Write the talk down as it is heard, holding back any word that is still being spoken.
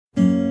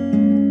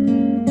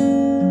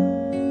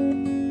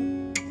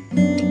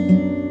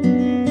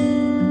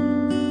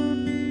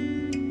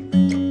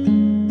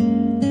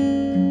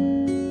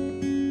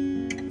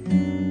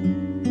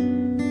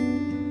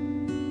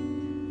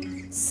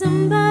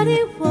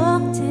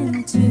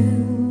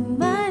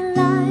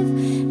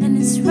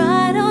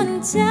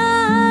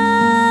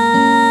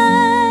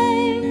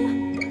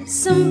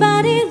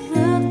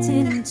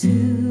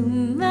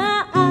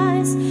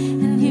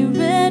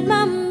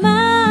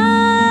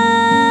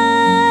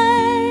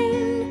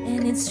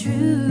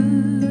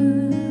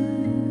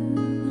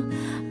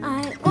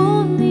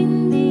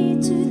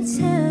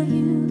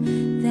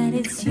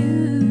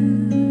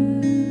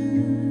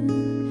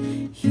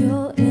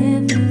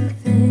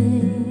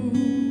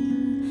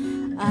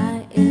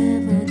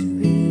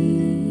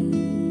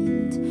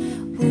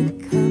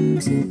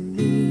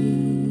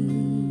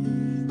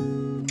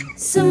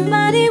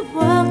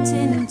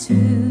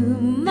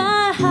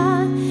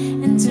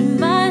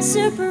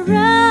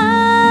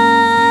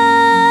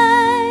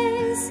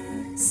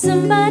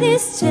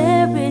Somebody's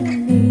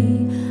tearing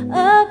me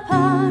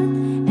apart,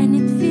 and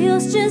it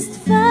feels just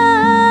fine.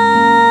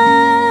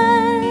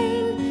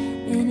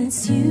 And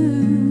it's you.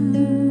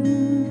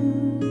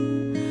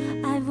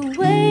 I've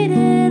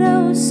waited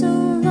oh so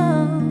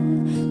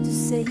long to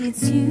say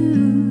it's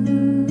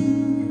you.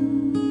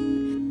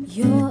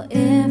 You're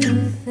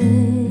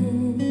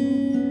everything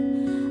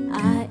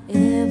I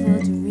ever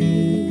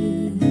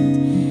dreamed.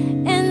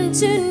 And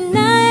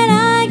tonight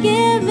I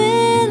give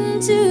in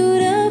to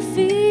the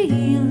feelings.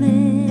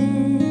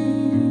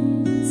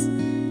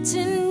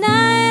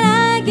 Tonight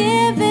I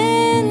give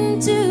in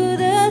to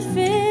the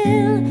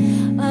thrill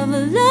of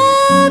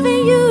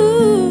loving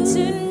you.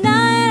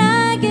 Tonight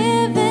I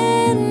give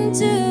in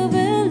to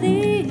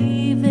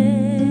believing.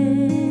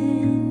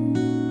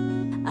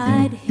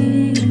 I'd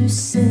hear you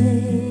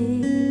say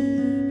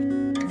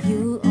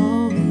you'll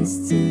always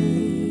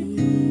stay.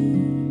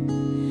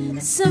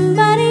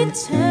 Somebody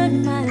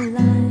turned my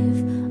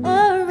life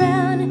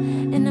around,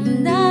 and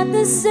I'm not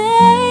the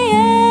same.